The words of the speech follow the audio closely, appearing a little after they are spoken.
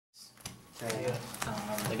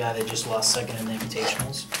The guy that just lost second in the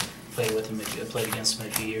Invitationals. Played with him, played against him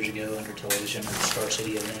a few years ago under television or Star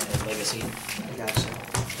City of Legacy. I gotcha.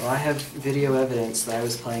 Well, I have video evidence that I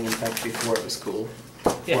was playing Infect before it was cool.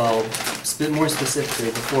 Yeah. Well, more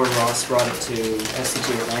specifically, before Ross brought it to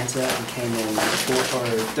SCG Atlanta and came in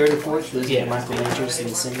third or fourth, losing to Michael Majors in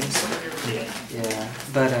the singles. Yeah. Yeah,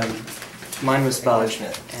 but mine was bugged,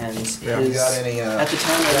 and his, at the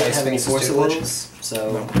time I didn't have any Force of Wills,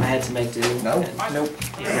 so I had to make do. Nope.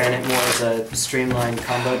 Ran it more as a streamlined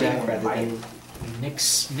combo deck rather than...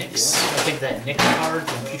 Nyx. I think that Nyx card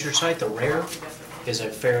from Future Sight, the rare, is a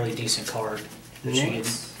fairly decent card.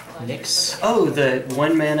 Nyx? Nyx. Oh, the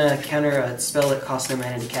 1 mana counter a spell that costs no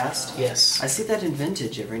mana to cast? Yes. I see that in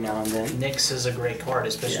Vintage every now and then. Nyx is a great card,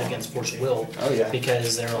 especially against Force of Will. Oh, yeah.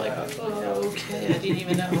 Because they're like, oh, okay, I didn't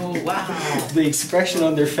even know, wow. The expression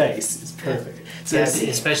on their face is perfect. So yeah,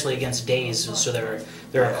 especially against Daze, so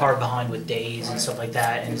they're a card behind with Daze and stuff like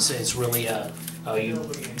that, and it's really to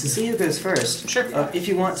see who goes first, sure. If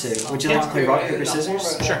you want to. Would you like to play rock, paper,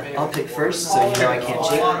 scissors? Sure. I'll pick first, so you know I can't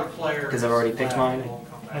cheat, because I've already picked mine.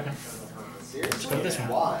 Okay. Let's go with this one.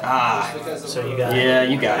 Ah. So you got it. Yeah,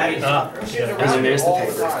 you got it. And then there's the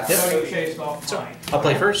paper. Yep. So, I'll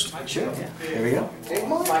play first. Sure. Yeah. There we go.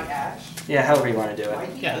 Yeah, however you want to do it.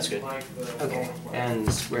 Yeah, that's good. Okay. And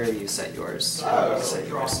where do you set yours? How do you set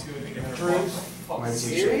yours? Mine's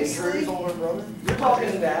usually... You're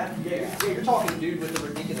talking to that. Yeah, you're talking to dude with the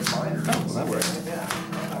ridiculous binder. Oh, well, that works.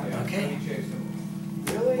 Yeah. Okay.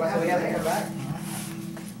 Really? Well, how do we have to come back?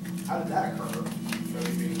 How did that occur?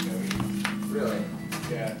 Really?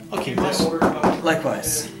 Yeah. I'll keep this.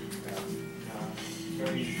 Likewise.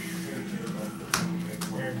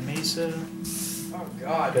 Mesa. Oh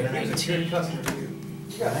God. Got an 18.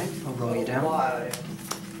 Alright, I'll roll you down.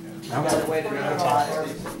 Find a way to notify.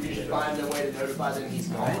 You should find a way to notify them he's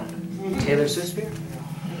gone. Taylor Swiftspear?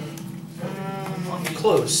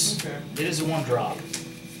 Close. It is a 1-drop.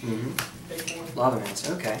 Lava Mance,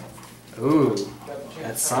 okay. Ooh,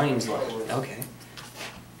 that signs like... Okay.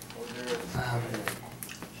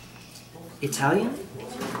 Italian?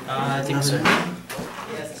 I think so.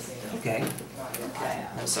 Okay.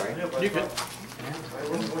 I'm sorry. You're good.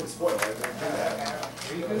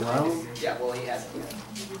 Well, Yeah, well, he hasn't yet.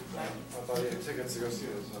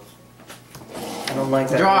 I don't like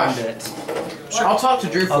that Josh. one bit. I'll talk to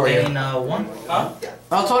Drew for you. In 1? Huh?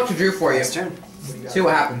 I'll talk to Drew for you. His turn. See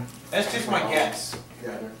what happened. That's just my guess.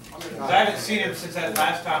 I haven't seen him since that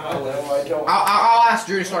last time I was. I'll ask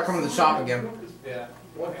Drew to start coming to the shop again. Yeah.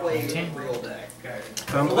 One play real deck.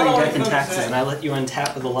 If I'm playing Death and Taxes and I let you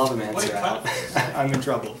untap with the Lava Mancer out, I'm in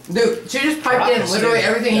trouble. Dude, she just piped in literally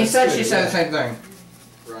everything he said, she said the same thing.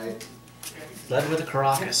 Right. Led with a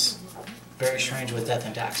Karakas. Very strange with Death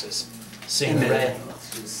and Taxes. Seeing a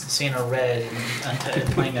red and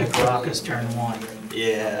playing a Karakas turn 1.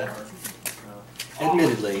 Yeah.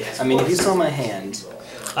 Admittedly. I mean, if you saw my hand...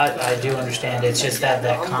 I do understand. It's just that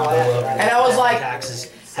combo of And I was like... Taxes,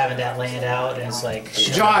 having that land out, and it's like...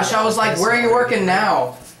 Josh, I was like, where are you working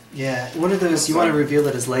now? Yeah, one of those, you want to reveal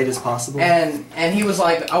it as late as possible. And he was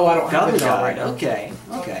like, oh, I don't have a job right now. Okay,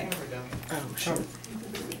 okay. Oh, sure.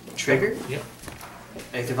 Trigger? Yep.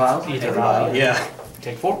 Æther Vial? Æther Vial. Yeah.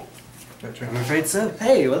 Take 4. I'm afraid so.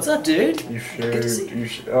 Hey, what's up, dude? You Good to see should. You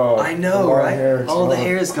should. Oh, I know, long right? hair, All the gone.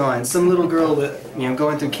 hair is gone. Some little girl that,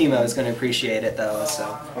 going through chemo is going to appreciate it, though, so.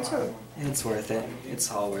 What's good? It's worth it.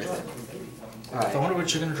 It's all worth it. I wonder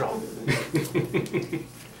what you're going to draw.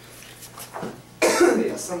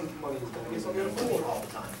 Yeah, some money is going to get so good all the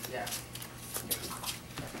time. Yeah.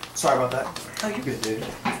 Sorry about that. Oh, you're good, dude.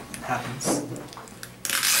 Happens.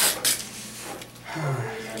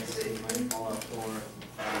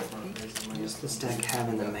 What does this deck have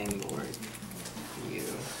in the main board? You.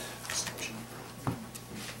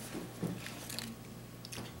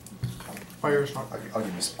 I'll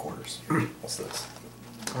give you some quarters. What's this?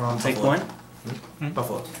 Take one?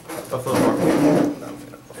 Buffalo. Buffalo. No,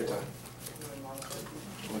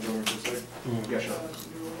 Yeah, sure.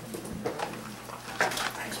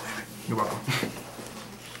 Thanks, baby. You're welcome.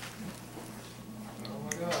 Oh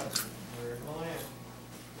my God. Where's my land?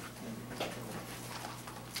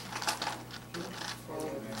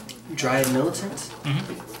 Dryad Militant?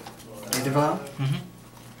 Æther Vial?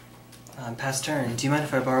 Past turn. Do you mind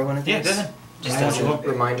if I borrow one of these? Yeah, go ahead. Just As as you a want.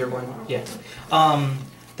 reminder one? Yeah.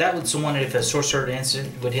 That would someone if a sorcerer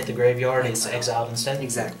instant would hit the graveyard, it's exiled instead.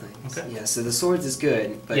 Exactly. Okay. Yeah, so the swords is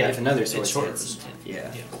good, but Yeah, if another it's sword swords. hits,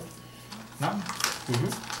 yeah. No.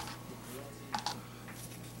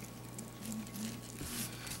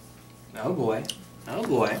 Oh boy. Oh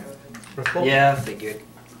boy. Rift Bolt? Yeah, I figured.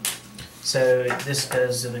 So this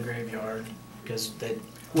goes to the graveyard because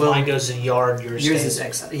Well, mine goes to the yard. Yours is stays.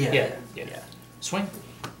 exile. Yeah. Swing.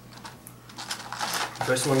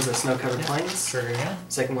 First one's a snow-covered Yeah. plains. Sure. Yeah.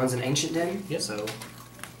 Second one's an ancient den. Yep. So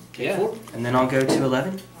Take 4. and then I'll go to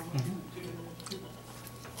 11. Mm-hmm.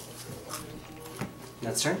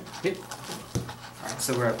 That's turn. Yep. Alright,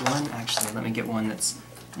 so we're at 1. Actually, let me get one that's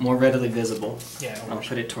more readily visible. Yeah. I'll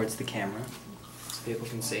put it towards the camera so people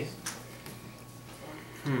can see.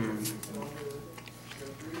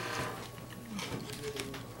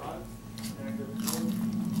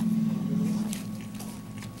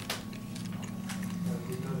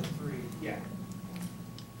 Yeah.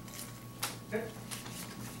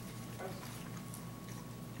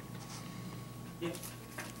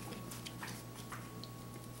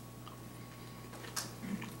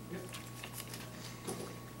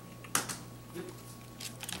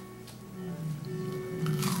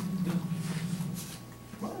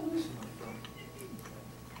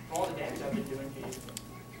 All the damage I've been doing to you.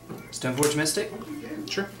 Stoneforge Mystic.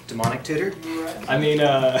 Sure. Demonic Tutor. I mean,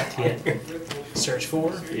 Yeah. Search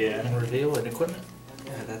for. Yeah. And reveal an equipment.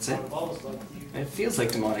 Yeah, that's it. It feels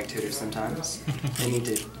like Demonic Tutor sometimes. They need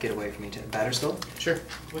to get away from each other. Batterskull? Sure.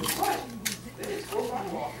 Which what? It's 4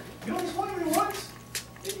 5 walker. You only swung me once?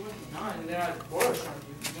 It went to 9, and then I borrowed from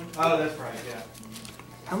you. You went to Oh, that's right, yeah.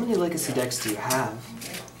 How many legacy decks do you have?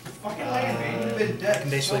 Fucking land, man. You've been I dead can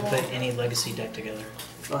basically so put long. any legacy deck together.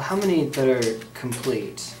 Well, how many that are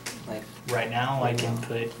complete? Like, Right now, I can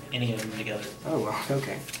put any of them together. oh well,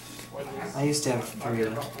 okay. I used to have 3.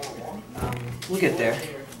 We'll get there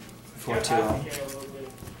before too long.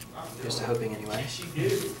 Just hoping anyway.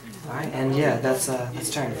 Alright, and yeah, that's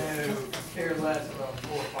turn. care less about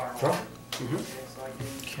 4 fire. Draw. Mm-hmm.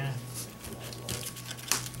 Okay.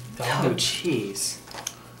 Oh, jeez.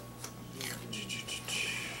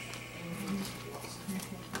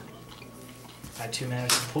 I have 2 mana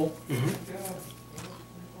to pull. Mm-hmm.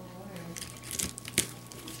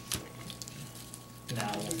 No,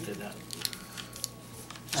 I won't do that.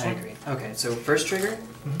 I agree. Okay, so first trigger,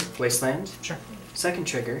 Wasteland. Sure. Second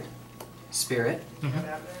trigger, Spirit. And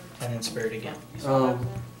then Spirit again. Oh,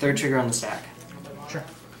 third trigger on the stack. Sure.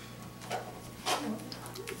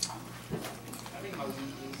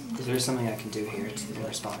 Is there something I can do here in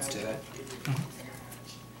response to it?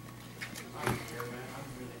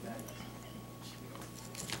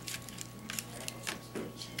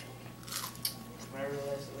 When I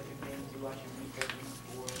realized that like a game you watch your week every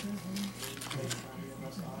for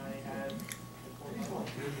unless I had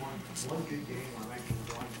One good game I'm actually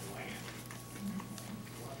going to land.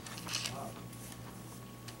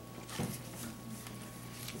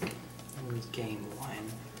 Game 1.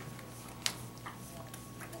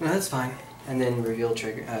 No, that's fine. And then reveal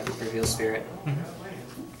trigger, reveal Spirit.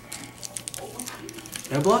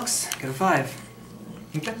 No blocks. Go to 5.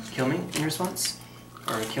 Okay. Kill me in response,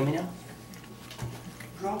 or kill me now.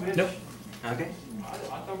 draw bitch. Nope. Okay. I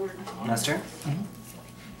thought we were Last turn.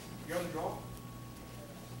 you're on the draw.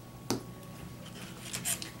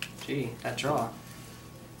 Gee, that draw.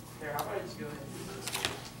 Here, how about I just go ahead and do this?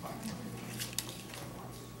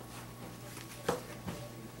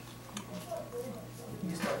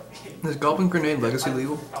 Is Goblin Grenade Legacy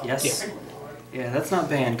legal? Yes. Yeah, that's not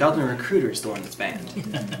banned. Goblin Recruiter is the one that's banned.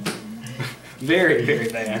 Very, very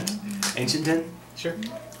banned. Ancient Den? Sure.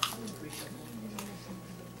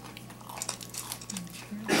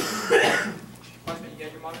 You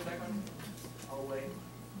got your modern deck on? I'll wait.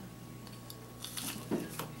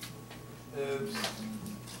 Oops.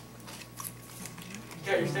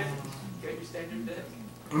 You got your standard deck?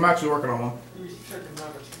 I'm actually working on one. You took the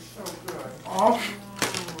numbers. You're so good. Oh.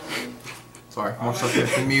 Sorry, I'm stuck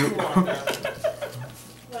in mute.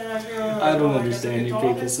 I don't understand you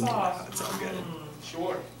people sometimes. It's all good.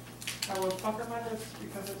 Sure. I will pucker my lips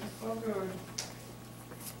because it's so good.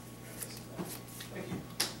 Thank you.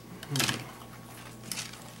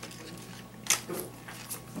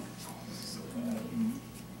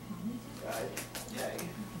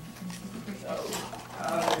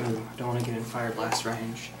 Ooh, don't want to get in Fire Blast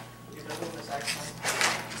range.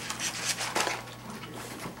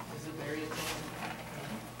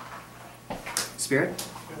 Spirit?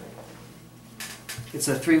 It's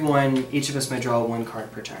a 3/1. Each of us may draw 1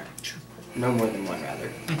 card per turn. No more than 1, rather.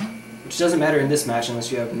 Which doesn't matter in this match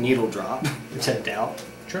unless you have Needle Drop, which I doubt.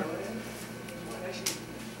 Sure.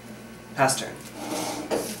 Pass turn.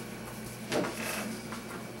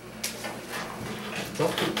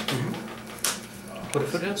 What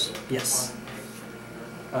if it is? Yes.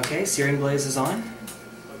 Okay, Searing Blaze is on.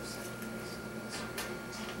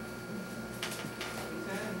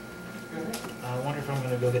 I wonder if I'm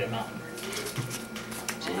going to go get a mountain.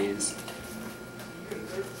 Jeez.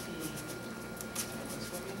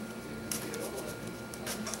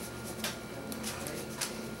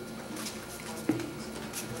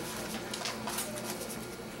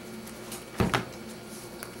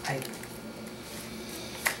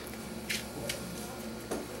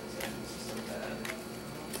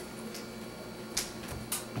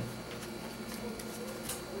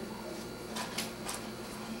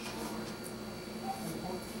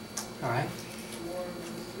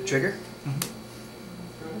 Trigger.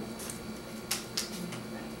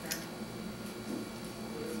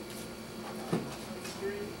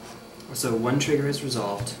 So one trigger is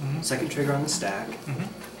resolved. Second trigger on the stack.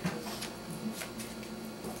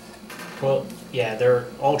 Well, yeah, they're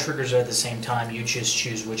all triggers are at the same time. You just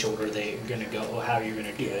choose which order they're going to go, or how you're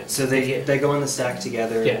going to do it. So they go on the stack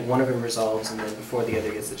together. Yeah. One of them resolves, and then before the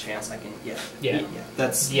other gets the chance, I can Yeah.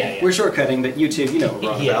 That's Yeah. We're shortcutting, but you two, you know what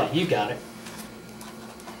we're on Yeah, about. you got it.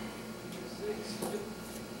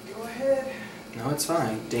 Go ahead. No, it's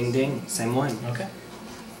fine. Ding ding. Same one. Okay.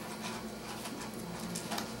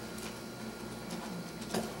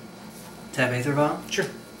 Tap Æther Vial. Sure.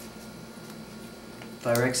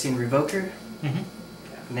 Phyrexian Revoker.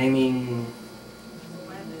 Mm-hmm. Naming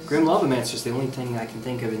Grim Lavamancer is the only thing I can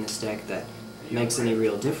think of in this deck that makes any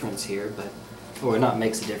real difference here, or not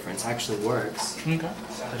makes a difference, actually works. Okay.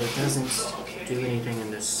 But it doesn't do anything in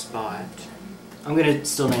this spot. I'm going to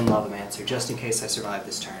still name Lavamancer, just in case I survive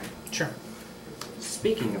this turn. Sure.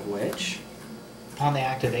 Speaking of which... Upon the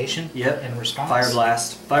activation? Yep. In response? Fire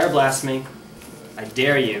Blast. Fire Blast me. I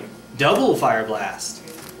dare you. Double Fire Blast.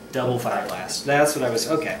 Double Fire Blast. That's what I was...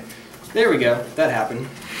 Okay. There we go. That happened.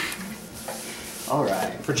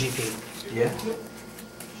 Alright. For GP. Yeah.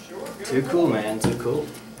 Too cool, man. Too cool.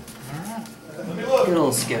 Alright. Good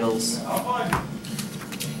old Skittles.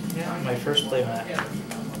 Yeah, my first playmat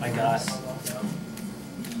I got.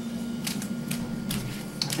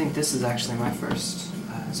 I think this is actually my first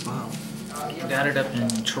as well. Got it up in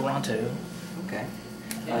Toronto. Okay.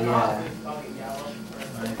 Yeah.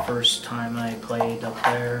 My first time I played up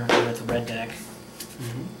there with Red Deck.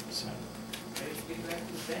 So.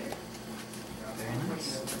 Very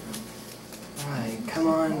nice. Alright, come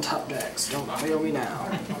on, top decks. Don't fail me now.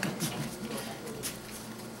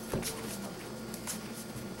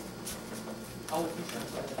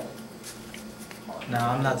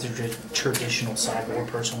 Now, I'm not the traditional sideboard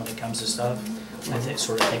person when it comes to stuff. I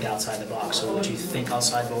sort of think outside the box. So what you think I'll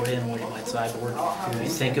sideboard in, what my sideboard you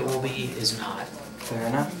think it will be, is not. Fair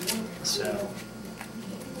enough. So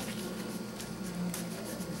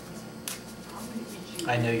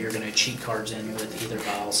I know you're going to cheat cards in with Æther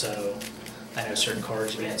Vial, so I know certain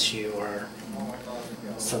cards against you are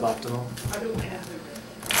Suboptimal. yeah,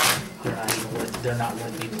 they're not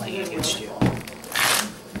worth me playing against you.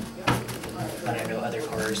 But I know other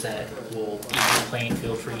cards that will even the playing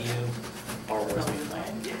field for you are worth me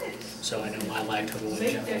playing. So I know my lag total in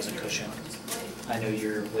general is a cushion. I know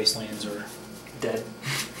your Wastelands are Dead.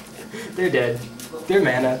 They're dead. They're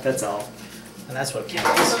mana, that's all. and that's what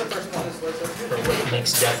counts. For what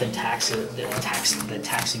makes death and the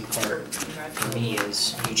taxing part for me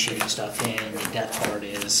is you cheating stuff in. The death part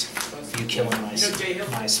is you killing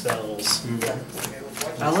my spells.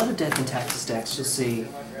 A lot of Death and Taxes decks you'll see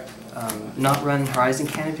not run Horizon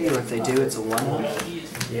Canopy, or if they do, it's a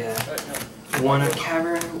one-of. Yeah. One of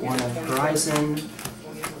Cavern, one of Horizon.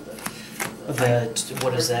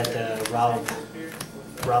 What is that? The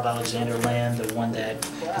Rob Alexander land, the one that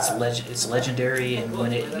it's legendary, and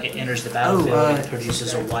when it enters the battlefield, it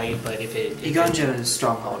produces a white. But if it Iganjo's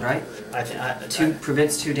Stronghold, right?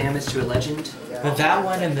 Prevents 2 damage to a legend. But that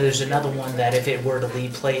one, and there's another one that if it were to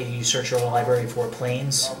leave play, you search your library for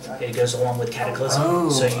planes. It goes along with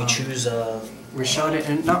Cataclysm, so you choose a.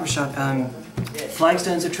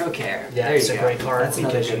 Flagstones of Trocaire. Yeah, it's a great card. That's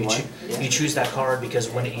another because good one. you choose that card because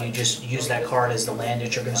when you just use that card as the land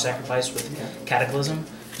that you're going to sacrifice with Cataclysm.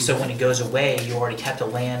 So when it goes away, you already kept a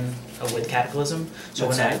land with Cataclysm. So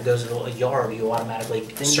when that goes to a yard, you automatically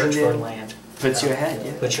search for a land. Puts you ahead,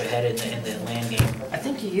 yeah. Puts you ahead in the land game. I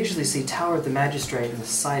think you usually see Tower of the Magistrate in the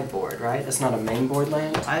sideboard, right? That's not a main board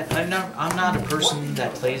land. I'm not a person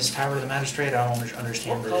that plays Tower of the Magistrate. I don't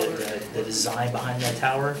understand the design behind that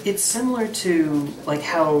tower. It's similar to like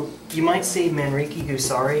how you might see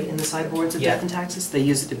Manriki-Gusari in the sideboards of Death and Taxes. They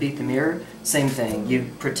use it to beat the mirror. Same thing.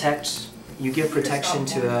 You give protection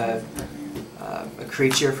to a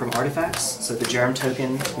creature from artifacts. So the Germ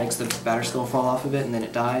token makes the Batterskull fall off of it, and then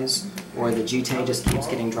it dies. Or the Jitte just keeps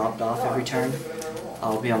getting dropped off every turn.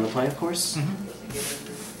 I'll be on the play, of course.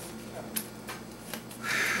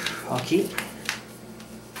 I'll keep.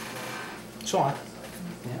 So on.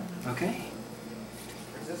 Yeah. Okay.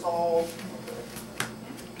 Is this all?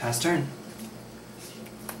 Pass turn.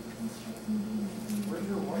 Where's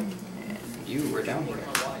your white? And you were down here.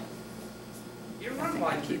 You run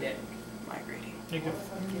white today. Migrating.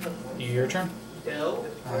 Your turn. Bill?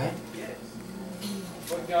 All right. Yes.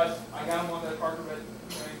 Look, guys, I got him on the Parker bed.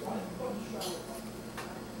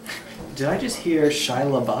 Did I just hear Shia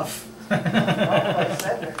LaBeouf? I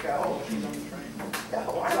said that guy. Oh, she's on the train.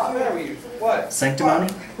 Why not matter with you? What? Sanctimony?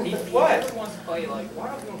 What? Everyone wants to play, like, why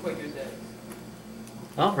don't you want to play good day?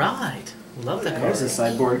 All right, love that card. There's a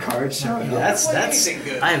sideboard card. Show me. That's anything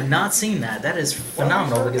good. I have not seen that. That is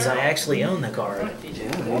phenomenal because I actually own the card. Yeah,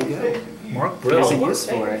 there you go. Mark There's a Brill. use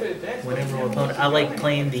for it. Whenever my opponent, I like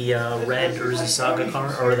playing the red Urza Saga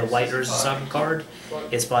card or the white Urza Saga card.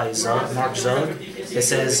 It's by Zug, Mark Zug. It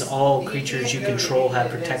says all creatures you control have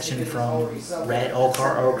protection from red. All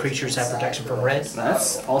creatures have protection from red.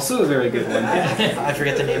 That's also a very good one. I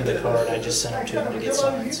forget the name of the card. I just sent it to him to get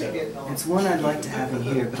signed. So. It's one I'd like to have in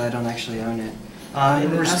here, but I don't actually own it.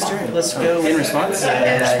 In response, let's go. In response?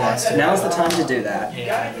 Yeah, in response. Now's the time to do that.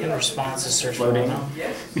 Yeah, in response to search for Loading. Mono.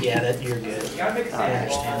 Yeah, that you're good. I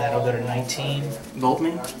understand that. I'll go to 19. Volt me?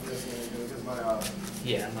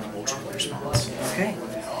 Yeah, I'm gonna mulch in response. Okay.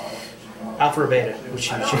 Alpha or beta,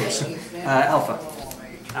 which you choose. Alpha.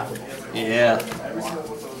 Alpha. Yeah.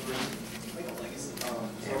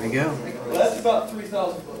 There we go. That's about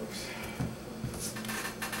 3,000 bucks.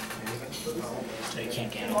 So you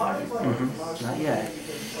can't count. Not yet.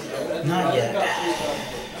 Not yet.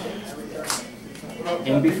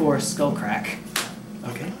 In before Skullcrack.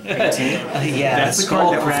 Okay. 18. Yeah, That's the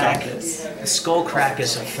card that will stop Skullcrack. this. Skullcrack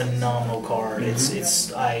is a phenomenal card.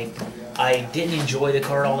 I didn't enjoy the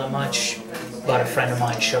card all that much, but a friend of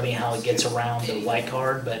mine showed me how it gets around the white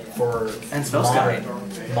card. But for And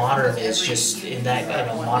Spellscouring. modern is just in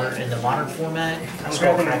the modern format.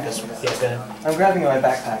 Skullcrack is yeah. Go ahead. I'm grabbing my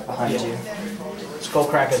backpack behind you.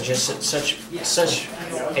 Skullcrack is just such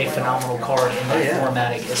a phenomenal card in that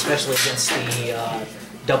format, especially against the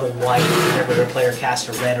double white. Whenever the player casts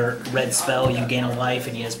a red spell, you gain a life,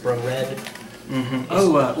 and he has bro red.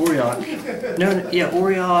 Oh, Oriok. No, yeah,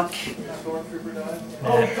 Oriok.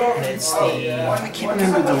 And it's the I can't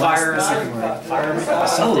remember the second word.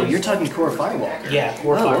 Oh, you're talking Core Firewalker. yeah,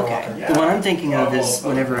 core Oh, Firewalker. okay. The one I'm thinking of is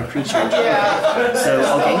whenever a creature. So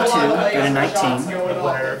I'll gain 2, go to 19.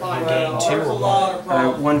 Whenever you gain 2 or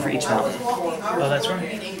 1. 1 for each mountain. Oh, that's right.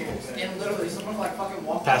 And literally, someone like fucking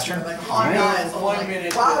walked Pass turn. Alright. 1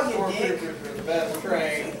 minute, Wow, you 4 dick. creatures are the best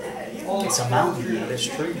train. It's a mountain. That is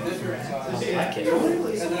true. I like it. And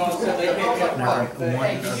then all of a sudden they can't get Whenever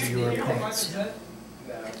one of your opponents.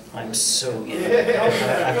 I'm so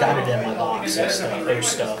I've got it in my box. It's their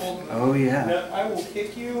stuff. Oh, yeah. I will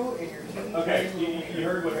kick you and your team. Okay, you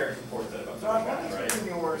heard what Harrison Ford said about something, right?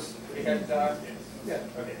 Yours. Yeah. Yeah.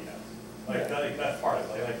 Okay, yeah. Like that's part of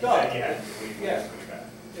it. Like you Dog. said, Yeah.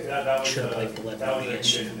 That was Should have played Blood that was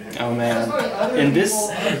against you. Oh, man. In this,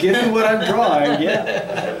 given what I'm drawing, yeah.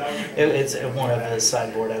 It's one of the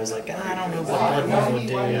sideboard. I was like, I don't know what Blood Moon would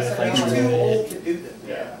do if I drew it. To do this.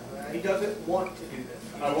 Yeah. He doesn't want to do this.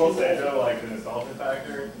 I will say though, like the nostalgia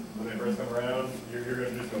factor, when they first come around, you're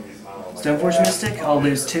just gonna be smiling. Like, Stoneforge Mystic, I'll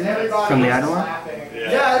lose 2 from the Eidolon.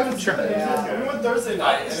 Yeah. it was sure. We went Thursday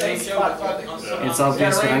night. And they It's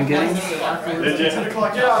obvious what I'm getting. Did you? Yeah,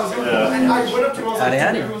 I was going and I went up to him. I was Howdy, like,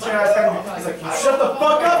 howdy. he's like, shut the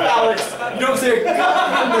fuck up, Alex. You don't say a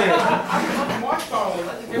goddamn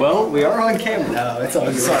thing. Well, we are on camera now. It's all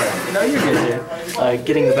good. Sorry. No, you're good, dude.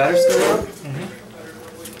 Getting the Batterskull up.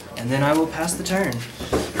 And then I will pass the turn.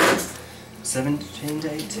 17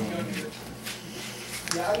 to 18.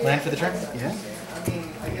 Land for the turn? Yeah.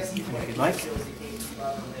 If you'd like.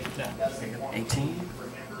 18.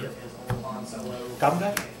 Goblin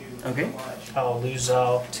back? Okay. I'll lose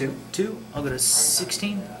 2. 2. I'll go to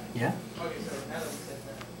 16. Yeah.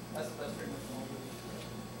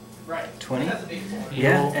 Right. 20. You'll,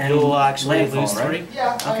 Yeah, and you'll actually landfall, lose 3. right?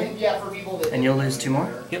 Yeah, I Okay. mean, yeah, for people that. And you'll lose 2 more?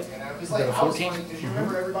 Yep. Because Go to like, I was 14. funny, because you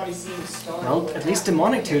remember everybody seeing Stone. Well, at least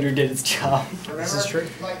Demonic Tutor did its job. This is true.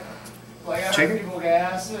 Like I Trigger? heard people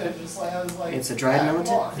gas and just like I was like. It's a Dryad yeah, Militant?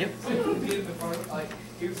 come on. Yep.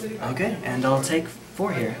 Okay, and I'll take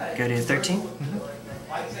 4 here. Go to 13.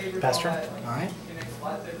 Pass turn. Alright.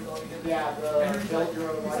 Yeah, the build your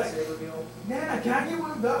own lightsaber deal. Nana, can I get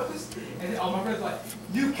one of those? And all my friends are like,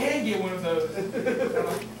 you can get one of those.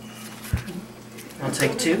 I'll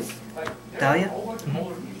take 2. Thalia.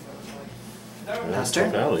 Pass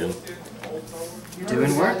turn.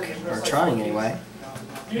 Doing work. Or trying anyway.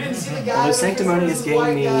 You didn't see the guy. Although Sanctimony has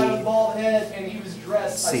gained me, bald head and he was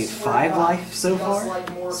dressed. let's see, 5 life so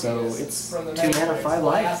far. So it's 2 mana, 5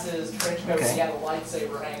 life. Okay.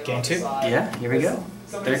 Gain 2. Yeah, here we go.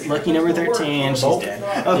 Lucky number 13, she's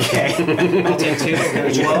dead. Okay. I'll take 2. Go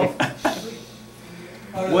to 12.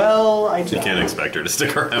 Well, I You tried. can't expect her to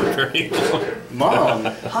stick around very long. Mom.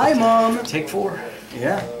 Hi, Mom. Take 4.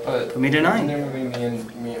 Yeah. But Put me to 9.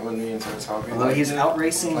 when me and started talking. Although he's out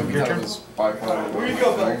racing. Like, Your that turn. was bipolar. Where you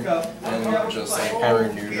go, Buttercup? And just like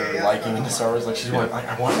Harry neuter liking into Star Wars. Like, she's like,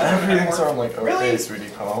 I want everything. So I'm like, okay, sweetie,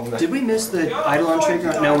 calm down. Did we miss the Eidolon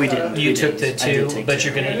trigger? No, we didn't. You We took the didn't. I did 2, take but 2.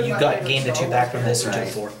 you gained the 2 back from this and took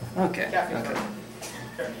 4. Okay, okay.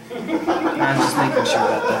 I'm just making sure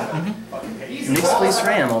about that. Nyx-Fleece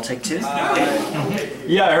Ram, I'll take 2.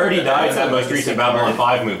 Yeah, I heard he died in that most recent Babylon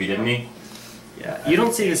 5 movie, didn't he? Yeah, you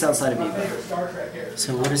don't see this outside of EVA.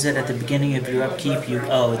 So what is it at the beginning of your upkeep? At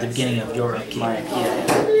the beginning of your upkeep.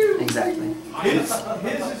 Yeah, exactly. His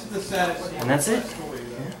is the saddest. And that's it.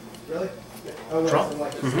 Draw.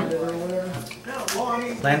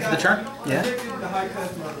 Land for the turn. Yeah.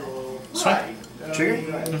 Swing.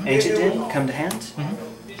 Trigger. Ancient Den, come to hand.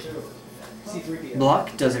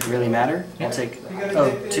 Block, does it really matter? I'll take,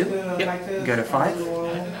 2. Yep. Go to 5.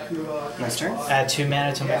 Nice turn. Add 2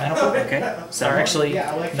 mana to my mana pool. Okay. Or actually, no,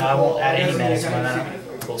 I won't add any mana to my mana.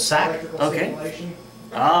 We'll sack. Okay.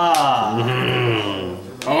 Ah.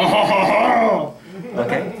 Oh.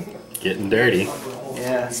 Okay. Getting dirty.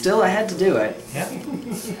 Yeah. Still, I had to do it. Yeah.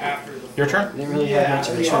 Your turn. Didn't really have much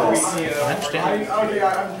of a choice. I understand.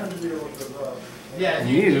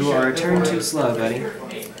 You are a turn too slow, buddy.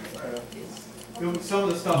 Some of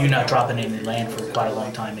the stuff. You not dropping any land for quite a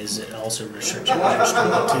long time is it also restricts your player's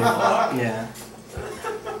skill too. Yeah.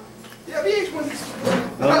 Yeah, VH1.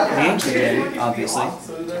 Well, the ancient Den, obviously.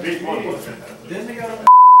 Then they got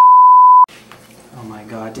Oh my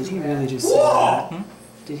god, did he really just say that?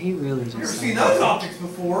 Did he really just Never say seen that? those optics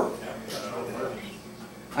before.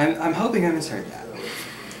 I'm hoping I misheard that.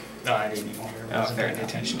 No, I didn't even hear. I wasn't fair paying enough.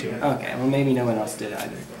 attention to it. Okay, well maybe no one else did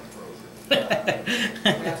either.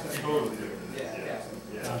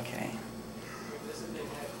 Okay.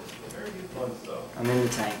 I'm in the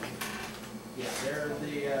tank. Yeah, they're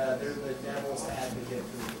the devil's advocate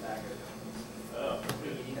for the backer.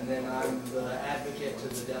 And then I'm the advocate to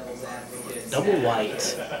the devil's advocate. Double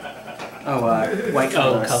white. Oh, white Oh,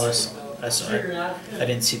 colorless. colorless. That's sorry. I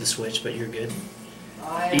didn't see the switch, but you're good.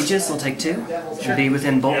 Aegis will take 2. Should be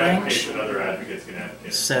within bolt range. Other advocates can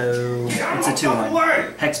advocate. So It's a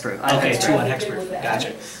 2-1. Hexproof. okay, 2 on hexproof.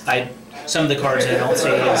 Gotcha. Some of the cards I don't see,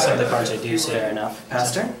 and some of the cards I do see. Fair enough.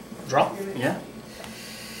 Pass turn? Draw. Yeah.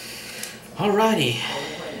 Alrighty.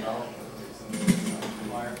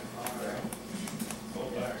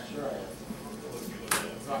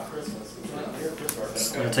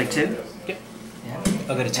 You'll take 2. Yep. Yeah.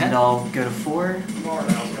 I'll go to 10. And I'll go to 4.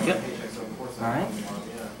 Yep. Alright.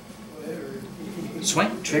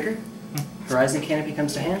 Swing. Trigger. Horizon Canopy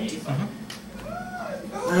comes to hand.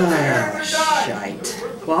 Shite.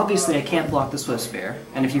 Well, obviously I can't block the Swift Spear.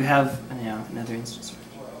 And if you have, another instance.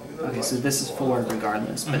 Okay, so this is 4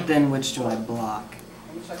 regardless. But then which do I block?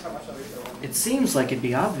 It seems like it'd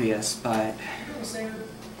be obvious, but...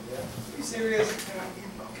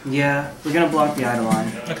 Yeah, we're gonna block the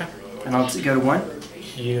Eidolon. Okay. And I'll go to 1?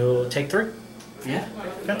 You take 3. Yeah.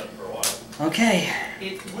 Okay. Okay.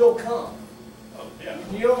 It will come.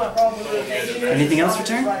 You know my problem with it? Anything else for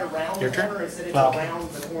turn? Your turn? Well,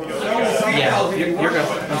 Yeah, you're good.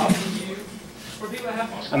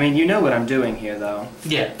 I mean, you know what I'm doing here, though.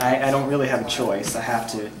 Yeah. I don't really have a choice. I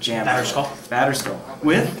have to jam Batterskull? Batterskull.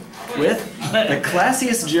 With the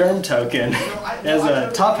classiest germ token as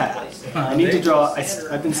a top hat. I need to draw,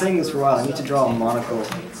 I've been saying this for a while, I need to draw a monocle.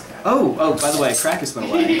 Oh, by the way, Karakas went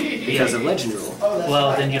away because of legend rule.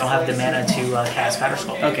 Well, then you don't have the mana to cast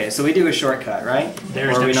Batterskull. Okay, so we do a shortcut, right?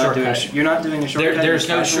 There's Or no are we not doing shortcut. you're not doing a shortcut There's in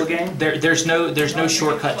no the casual game? there's no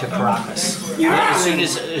shortcut to Karakas.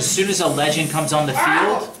 As soon as a legend comes on the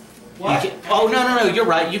field, you can, oh no, you're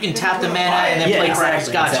right. You can tap the mana and then play Karakas.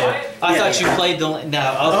 Gotcha. I thought you played the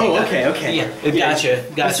Okay. Yeah, gotcha.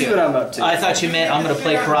 Let's see what I'm up to. I thought you meant I'm gonna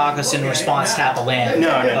play Karakas in response, tap a land. No.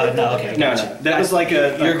 Okay. No. Gotcha. That was like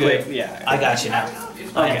a You're quick, good. yeah. I got you now.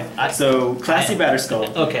 Okay, so classy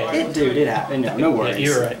Batterskull. Okay. It happened. No worries.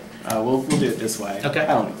 You're right. We'll do it this way. Okay. I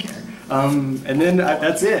don't care. And then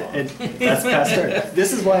that's it. That's past turn.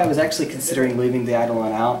 This is why I was actually considering leaving the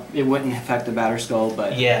Eidolon out. It wouldn't affect the Batterskull,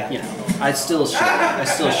 but Yeah. I still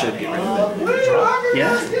should get rid of it.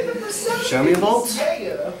 Yeah. Show me a bolt.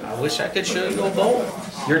 I wish I could show you a bolt.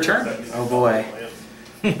 Your turn. Oh boy.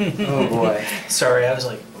 Oh boy. Sorry, I was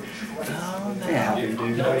like. Yeah, happy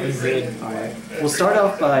dude. No, you're good. Alright. We'll start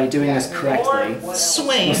off by doing this correctly.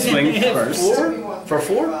 Swing. We'll swing first. 4? For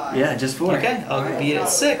 4? Yeah, just 4. Okay, I'll beat it at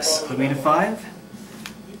 6. Put me to 5.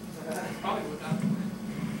 No.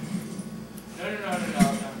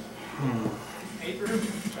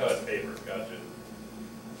 Oh, it's paper. Gotcha.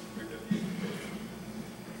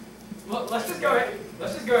 Let's just go ahead.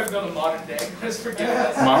 Let's just go ahead and build a modern deck. Let's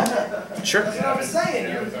forget that. Mom? Sure. That's what I'm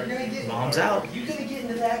saying. You're gonna get. Mom's out. You're gonna get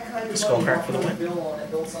into that kind of Skull crack for the win.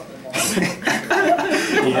 Build something more.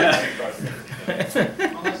 Yeah.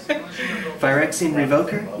 Phyrexian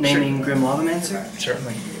Revoker, naming Grim Lavamancer.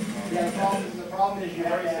 Certainly. Yeah, the problem is you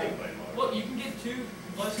have to have. Look, you can get 2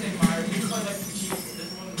 Bloodstained Fires. You can play like the cheap.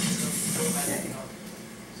 This one is so bad.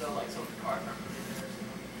 So like some of the cards aren't really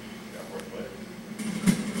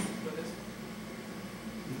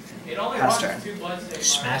there. It only Pass runs turn. 2 Bloodstained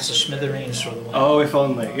Smash the smithereens for the win. Oh, if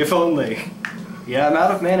only. If only. Yeah, I'm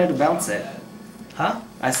out of mana to bounce it. Huh?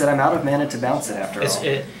 I said I'm out of mana to bounce it after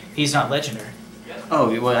all. He's not legendary.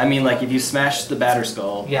 Oh, well, I mean, like, if you smash the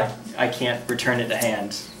Batterskull, Yeah. I can't return it to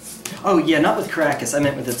hand. Oh, yeah, not with Karakas. I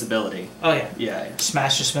meant with its ability. Oh yeah. Yeah.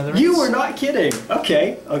 Smash the smithereens. You were not kidding.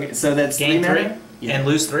 Okay. Okay, so that's Gain 3 3 mana? Yeah. and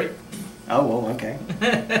lose 3. Oh, well, okay.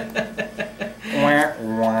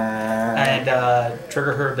 And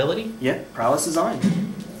trigger her ability. Yeah, prowess is on.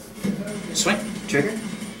 Swing. Trigger.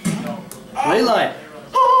 Leyline.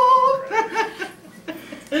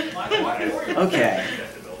 Okay.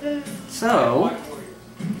 So.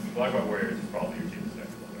 Black White Warriors is probably your cheapest deck.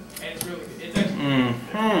 And it's really good. It's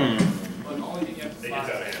actually but the only thing you have to It buy gets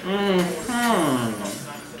out of hand.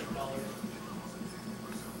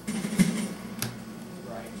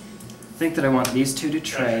 I think that I want these 2 to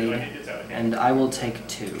trade, It gets out of hand. and I will take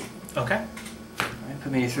 2. Okay. Alright,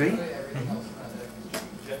 put me to 3.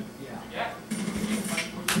 Yeah.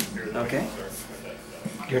 Okay.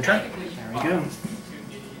 Your turn. There we go.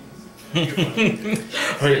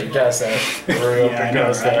 Wait, guess that. Yeah, I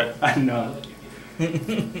know, right? I know.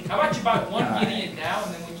 How about you buy 1 Gideon now,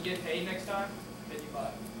 and then when you get paid next time, then you buy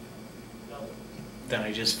double. Then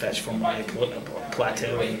I just fetch from my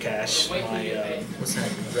plateau and cash my what's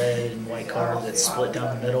that red and white card that's split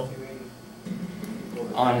down the middle.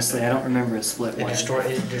 Honestly, I don't remember a split It one.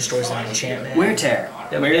 destroys an enchantment. Wear tear.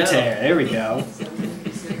 There we Wear go. tear. There we go.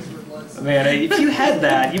 Man, if you had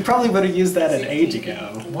that, you probably would have used that an age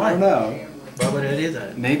ago. Why? I don't know. Why would I do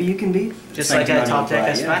that? Maybe you can beat. Just like that top deck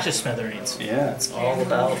that yeah. smashes smithereens. Yeah. It's all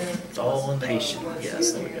about, it's all in the Patience.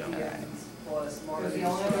 Yes, there we go.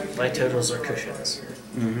 Light totals are cushions.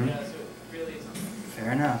 Mm-hmm. Yeah, so it really is.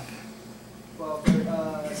 Fair enough. Well,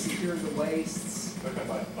 secure the wastes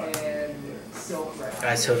and silk wrap.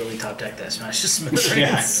 I totally top deck that smashes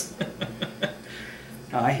smithereens.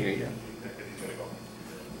 Oh, I hear you.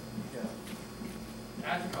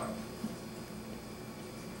 Add to card.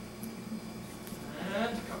 Add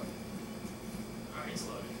to card. Alright, it's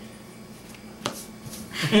loading.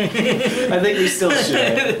 I think we still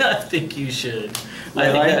should. I think you should.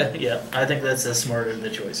 Yeah, I think that's the smarter of the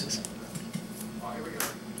choices. Oh, here we go.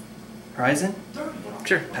 Horizon?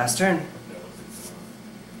 Sure. Pass turn.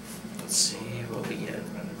 Let's see what we get.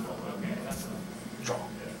 Draw.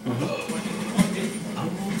 Mm-hmm.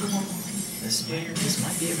 This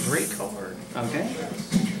might be a great card. Okay.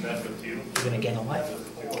 And that's with 2. You're gonna gain a life.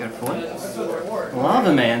 Go for it.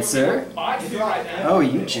 Lavamancer. Buy 2 right now. Oh,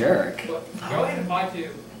 you jerk. Go ahead and buy 2.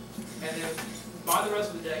 And then buy the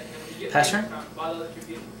rest of the deck. And then when you get Pass paid turn? next time, buy the other 2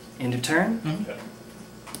 people. End of turn?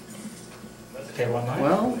 Okay, 1 life.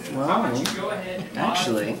 Well, How about you go ahead and buy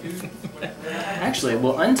Actually. 2, whatever. Actually,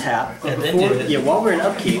 we'll untap. But And then before, do it. yeah, while we're in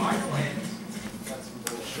upkeep,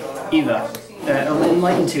 EVA.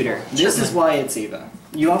 Enlightened Tutor. This is why it's EVA.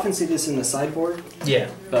 You often see this in the sideboard, Yeah.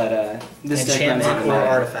 but this deck runs Enchantment into or that.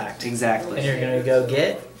 artifact. Exactly. And you're gonna go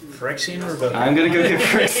get Phyrexian Revoker. I'm gonna go get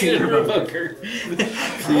Phyrexian Revoker.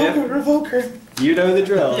 Yep. Revoker. You know the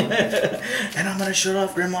drill. And I'm gonna shut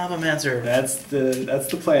off Grim Lavamancer. That's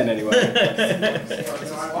the plan anyway.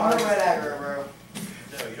 Water red aggro, bro.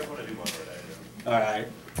 No, you don't want to do one red aggro. All right.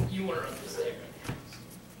 You want to run this deck.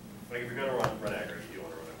 Like, if you're going to run red aggro, you do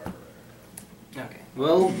want to run a card red Okay.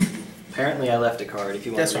 Well, apparently I left a card. If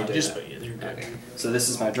you want That's to fine. redo Just that. you're good. Okay. So this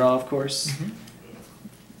is my draw, of course.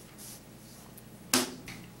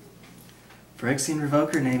 Phyrexian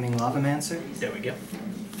Revoker, naming Lavamancer. There we go. aggro.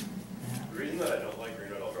 The reason that I don't like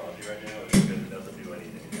green red Eldrazi right now is because it doesn't do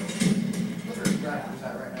anything.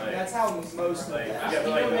 That's how most of Like, that. yeah, but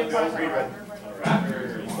like, the old green red Raptor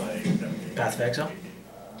is like 17. Path of Exile.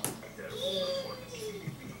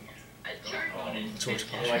 Source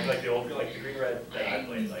Like the old, like the green red that I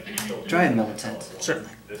played, like it's still. Dryad Militant. Certainly.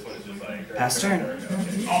 This one is just like. Pass turn.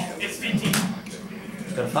 Oh, it's 15.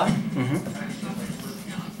 Go to 5. Mm-hmm.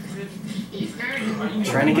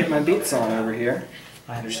 Trying to get my beats on over here.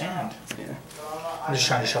 I understand. Yeah. I'm just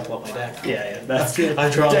trying to shuffle up my deck. Yeah, that's good. I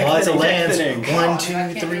draw lots of Deck lands. thinning. 1,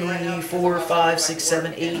 2, 3, 4, 5, 6,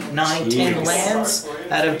 7, 8, 9, 10 Jeez. lands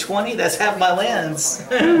out of 20. That's half my lands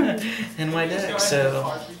in my deck.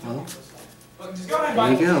 So Just go ahead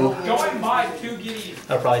There you go. Go and buy 2 guineas.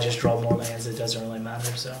 I'll probably just draw more lands. It doesn't really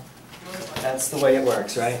matter. So. That's the way it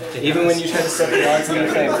works, right? Even when you try to set the odds in your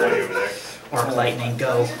favor. Arc lightning,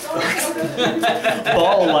 go.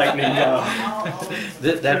 Ball lightning, go.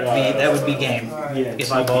 That would be game. Yeah,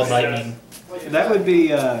 If I balled lightning. that would be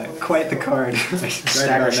quite the card.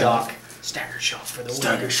 Stagger shock. Stagger shock for the win.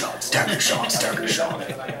 Stagger shock, stagger shock, stagger shock.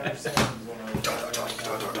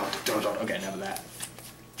 Okay, enough of that.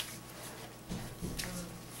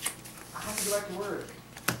 I have to go back to work.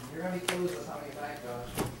 You're gonna be closed by the time I get back,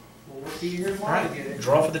 Josh. Well, we'll see you here tomorrow to get Alright, it.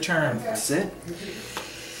 draw for the turn. That's it.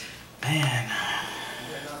 Man.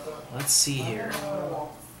 Let's see here.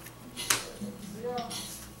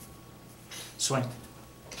 Swing.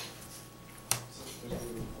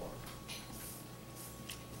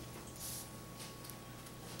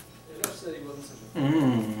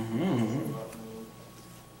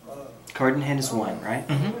 Card in hand is 1, right?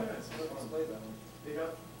 Mm-hmm.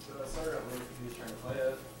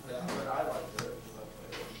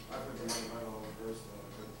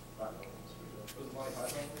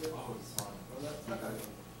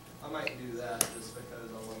 I might do that just because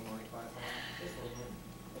I want Monty Python.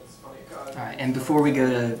 That's funny. Alright, and before we go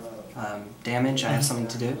to damage, I have something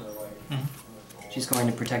to do. She's going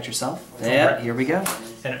to protect herself. Yeah, here we go.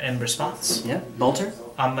 In response, Yeah, Bolter.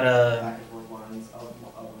 I'm gonna.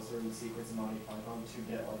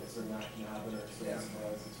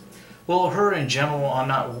 Well, her in general, I'm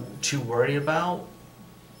not too worried about.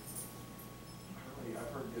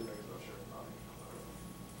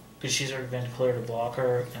 Because she's already been cleared to block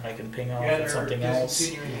her, and I can ping off with something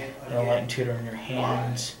else. And Enlightened Tutor in your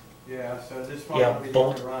hand. Yeah, so this Yeah,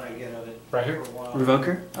 bolt. run again of it. Right here.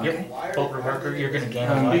 Revoker. Okay. Yep. Bolt Revoker, you're gonna gain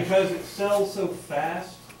a life. Because it sells so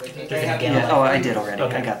fast. You're gonna gain a Yeah, life. oh, I did already.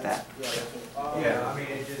 Okay. I got that. Yeah, I mean,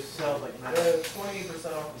 it just sells like mad.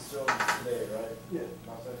 20% off is still today, right? Yeah.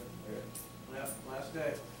 Last day? Okay. Yeah, last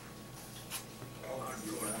day.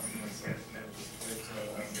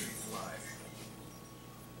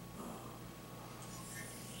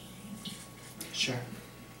 Sure.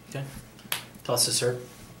 Okay. Toss the Serp.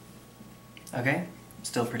 Okay.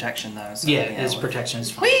 Still protection though. So, Yeah, his protection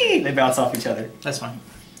is fine. Whee! They bounce off each other. That's fine.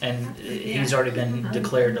 And he's already been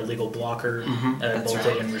declared a legal blocker, That's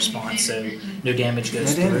bolted in response, so no damage No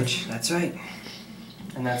goes through. damage. That's right.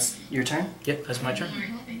 And that's your turn? Yep, that's my turn. I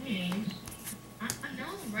know,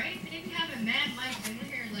 right? They didn't have a mad Mike in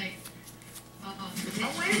here, like, I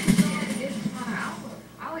went to go get my hour.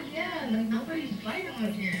 Oh, yeah, like, nobody's fighting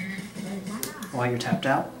out here. Like, why not? While you're tapped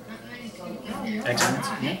out?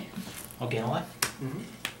 Excellent. Yeah. I'll gain a life.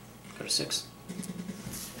 Go to 6.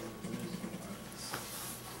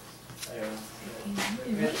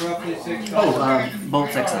 It's roughly 6. Oh,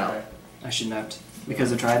 Bolt's exile. I should note.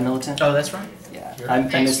 Because of Dryad Militant? Oh, that's right. Yeah, You're I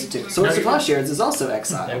missed it too. Swords of Plowshares is also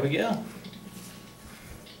exile. There we go.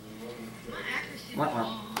 Wah,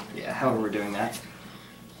 wah. Yeah, however we're doing that.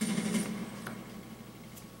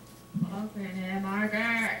 Open him,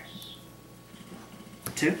 Aegis.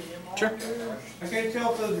 2? Sure. I can't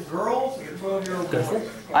tell if those are girls or 12-year-old Go for boys.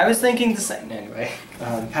 it. I was thinking the same. Anyway,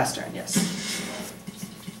 pass turn, yes.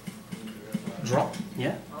 Draw.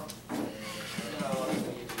 Yeah.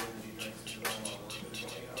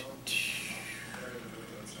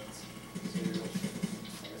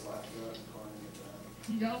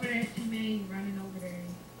 He's over there, too many running over there.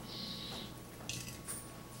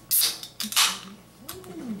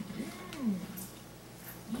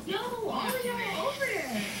 Yo, all y'all over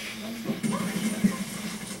there.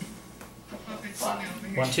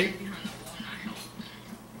 1, 2.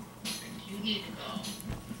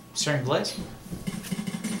 Searing Blaze.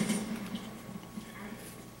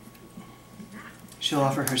 She'll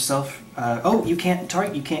offer herself. Oh, you can't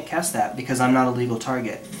target. You can't cast that because I'm not a legal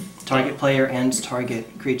target. Target player and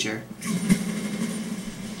target creature.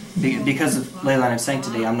 Because of Leyline of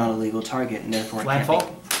Sanctity, I'm not a legal target, and therefore it can't be.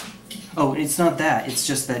 Landfall. Oh, it's not that. It's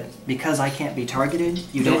just that because I can't be targeted,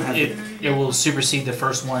 you don't have. It will supersede the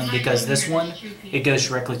first one because this one, it goes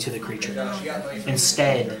directly to the creature.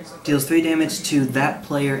 Instead, Deals 3 damage to that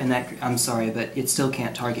player and that. I'm sorry, but it still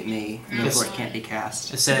can't target me, and therefore it can't be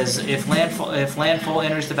cast. it says if landfall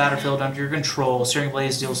enters the battlefield under your control, Searing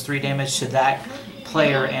Blaze deals 3 damage to that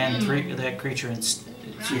player and that creature.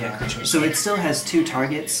 Yeah, creature. So it still has 2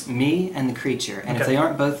 targets, me and the creature, and if Okay. they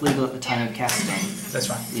aren't both legal at the time of casting, That's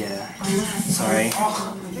fine. yeah. Sorry.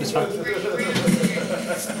 That's fine.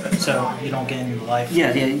 So you don't gain life.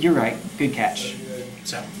 Yeah, you're right. Good catch.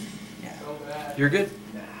 So Yeah. you're good.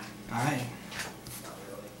 All right.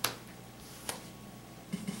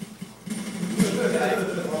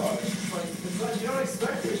 You don't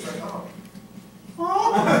expect this, right?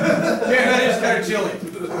 Yeah, that is kind of got chili.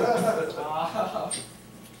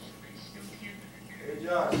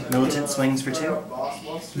 Militant swings for 2.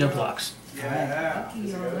 No blocks. Yeah.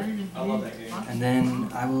 I love that game. And then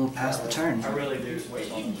I will pass the turn. I really do.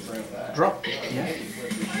 Draw. Yeah.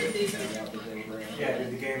 Yeah,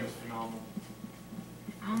 dude, the game is phenomenal.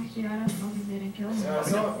 Honestly, I don't know if they didn't kill him.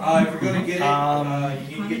 If we're gonna get it,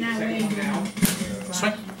 you need to get the second one down.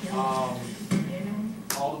 Swing.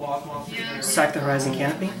 All the boss monsters. Sack the Horizon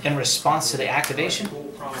Canopy. In response to the activation,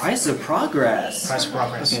 Price of Progress. price of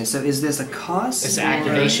progress. Okay, so is this a cost? It's or-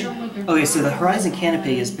 activation. Okay, so the Horizon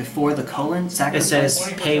Canopy is before the colon. It Sacrifice.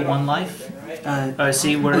 says pay 1 life.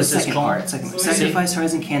 See where Oh, does this second colon? part. Second part. Sacrifice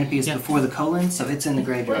Horizon Canopy is Yeah. before the colon, so it's in the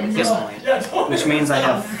graveyard at this Yes. point. Which means I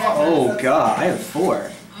have. Oh god, I have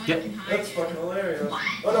 4. Yep. That's fucking hilarious.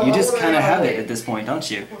 You just kind of have it at this point,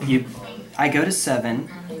 don't you? I go to 7,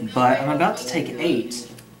 but I'm about to take 8.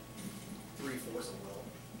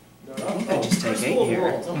 I think I just take 8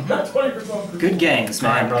 here. Good games,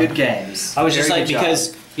 man. Alright, brother. Good games. I was just Very like, good job.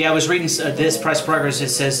 because, yeah, I was reading this price of progress, it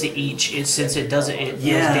says to each, since it doesn't, it deals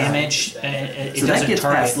Yeah. damage, and it So that doesn't gets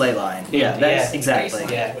past target. Leyline. Yeah, that's exactly.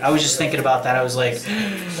 Yeah, I was just thinking about that, I was like,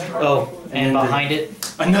 oh, and then behind it,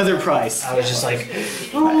 Another price. I was just like,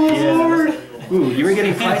 Yeah. Ooh, you were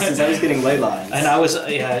getting prices. I was getting Leylines. and I was,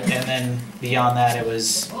 yeah, and then beyond that, it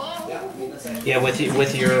was, yeah, with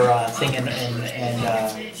your thing and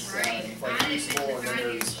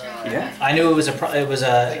Yeah. I knew it was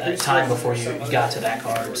a time before you got to that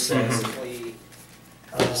card, so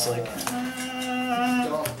I was just like,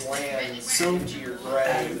 So,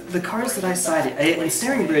 the cards that I sided, in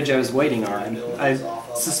Staring Bridge I was waiting on, I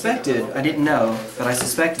suspected, I didn't know, but I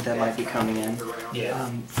suspected that might be coming in. yeah.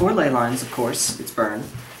 4 Leylines, of course, it's burn.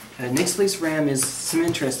 Nyx-Fleece Ram is some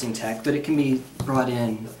interesting tech, but it can be brought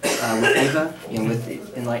in with EVA, with the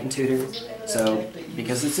Enlightened Tutor. So,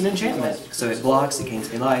 because it's an enchantment, so it blocks, it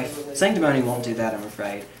gains me life. Sanctimony won't do that, I'm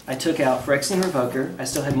afraid. I took out Phyrexian Revoker. I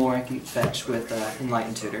still had more I could fetch with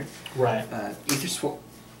Enlightened Tutor. Right.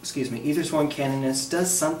 Ethersworn Canonist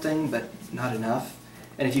does something, but not enough.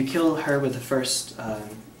 And if you kill her with the first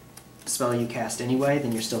spell you cast anyway,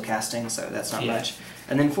 then you're still casting, so that's not Yeah. much.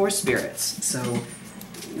 And then 4 spirits. So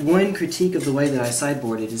one critique of the way that I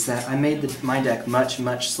sideboarded is that I made my deck much,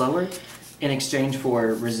 much slower in exchange for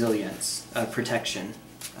resilience, protection.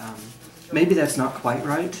 Maybe that's not quite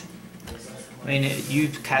right. I mean, you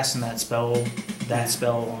casting that spell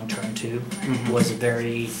on turn 2 was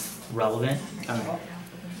very relevant.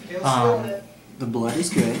 The blood is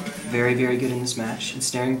good, very, very good in this match. And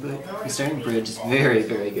Staring Bridge is very,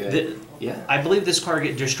 very good. Yeah. I believe this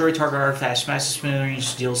card destroy target artifact, smash the spinning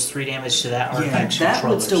range, deals 3 damage to that Yeah, artifact's that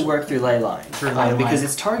controllers. would still work through Leyline. Because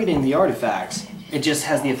it's targeting the artifact. It just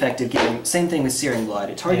has the effect of giving. Same thing with Searing Blood.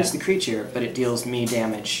 It targets Yeah. the creature, but it deals me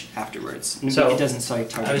damage afterwards. So, it doesn't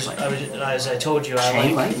target as I told you, I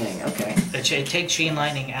Chain like Lightning. Okay. take Chain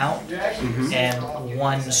Lightning out Mm-hmm. and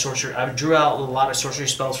 1 sorcery. I drew out a lot of sorcery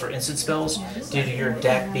spells for instant spells due to your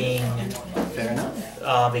deck being Fair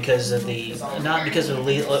enough. because of the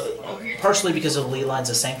partially because of Leyline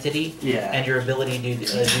of Sanctity Yeah. and your ability to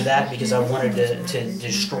do that because I wanted to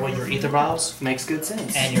destroy your Æther Vials Makes good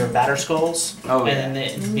sense. and your Batterskulls, Oh, and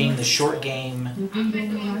then being the short game,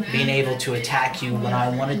 being able to attack you when I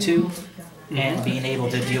wanted to, and being able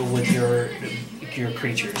to deal with your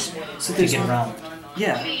creatures So to there's get around.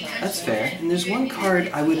 Yeah, that's fair. And there's one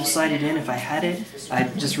card I would have sided in if I had it. I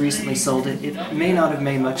just recently sold it. It may not have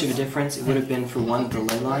made much of a difference. It would have been for one of the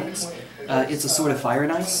Leylines. It's a Sword of Fire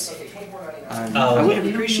and Ice. I would have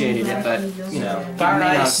appreciated it, but, Fire it may and not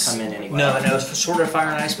Ice. have come in anyway. No, Sword of Fire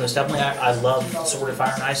and Ice, most definitely. I love Sword of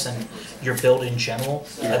Fire and Ice and your build in general.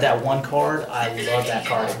 That one card, I love that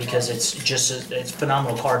card because it's a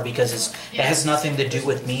phenomenal card because it has nothing to do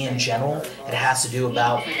with me in general. It has to do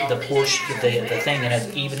about the portion, the thing,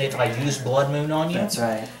 and even if I use Blood Moon on you, That's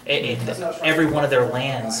right. every one of their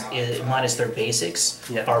lands, minus their basics,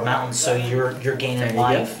 are mountains. So you're gaining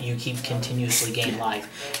life. You keep continuously gaining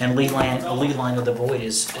life. And Leyline of the Void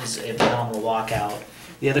is a phenomenal walkout.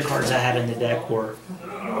 The other cards I had in the deck were,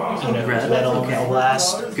 Red Elemental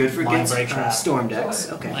Blast, Good for Mind against Break Trap, Storm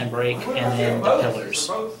decks. Okay. Mind Break, and then the Pillars.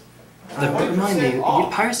 Remind me,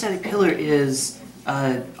 Pyrostatic Pillar is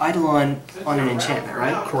Eidolon on an enchantment,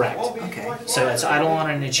 right? Correct. Okay. So it's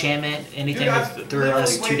Eidolon an enchantment, anything with 3 or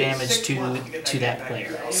less 2 damage to that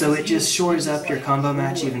player. So it just shores up your combo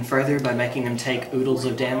match even further by making them take oodles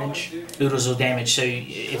of damage? Oodles of damage, so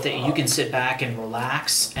you can sit back and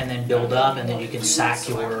relax and then build up and then you can sack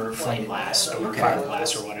your Flame Blast or Fire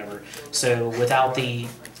Blast or whatever. So without the,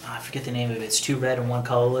 I forget the name of it, it's 2 red and 1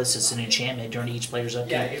 colorless, it's an enchantment during each player's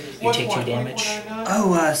upkeep. You take 2 damage.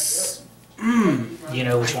 Oh, You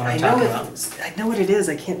know which one I I'm know talking it. about? I know what it is.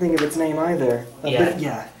 I can't think of its name either. Yeah. But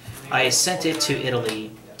yeah. I sent it to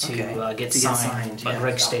Italy to Okay, get to get signed, signed, but yeah.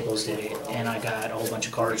 Greg Staples did it, and I got a whole bunch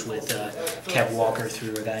of cards with Kev Walker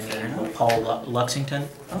through a guy named Paul Luxington,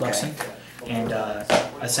 and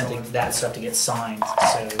I sent that stuff to get signed,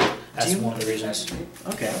 so that's one of the reasons.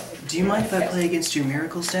 Okay. Do you mind if I play against your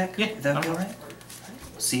Miracles deck? Yeah, Would that be okay. alright?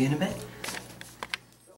 See you in a bit.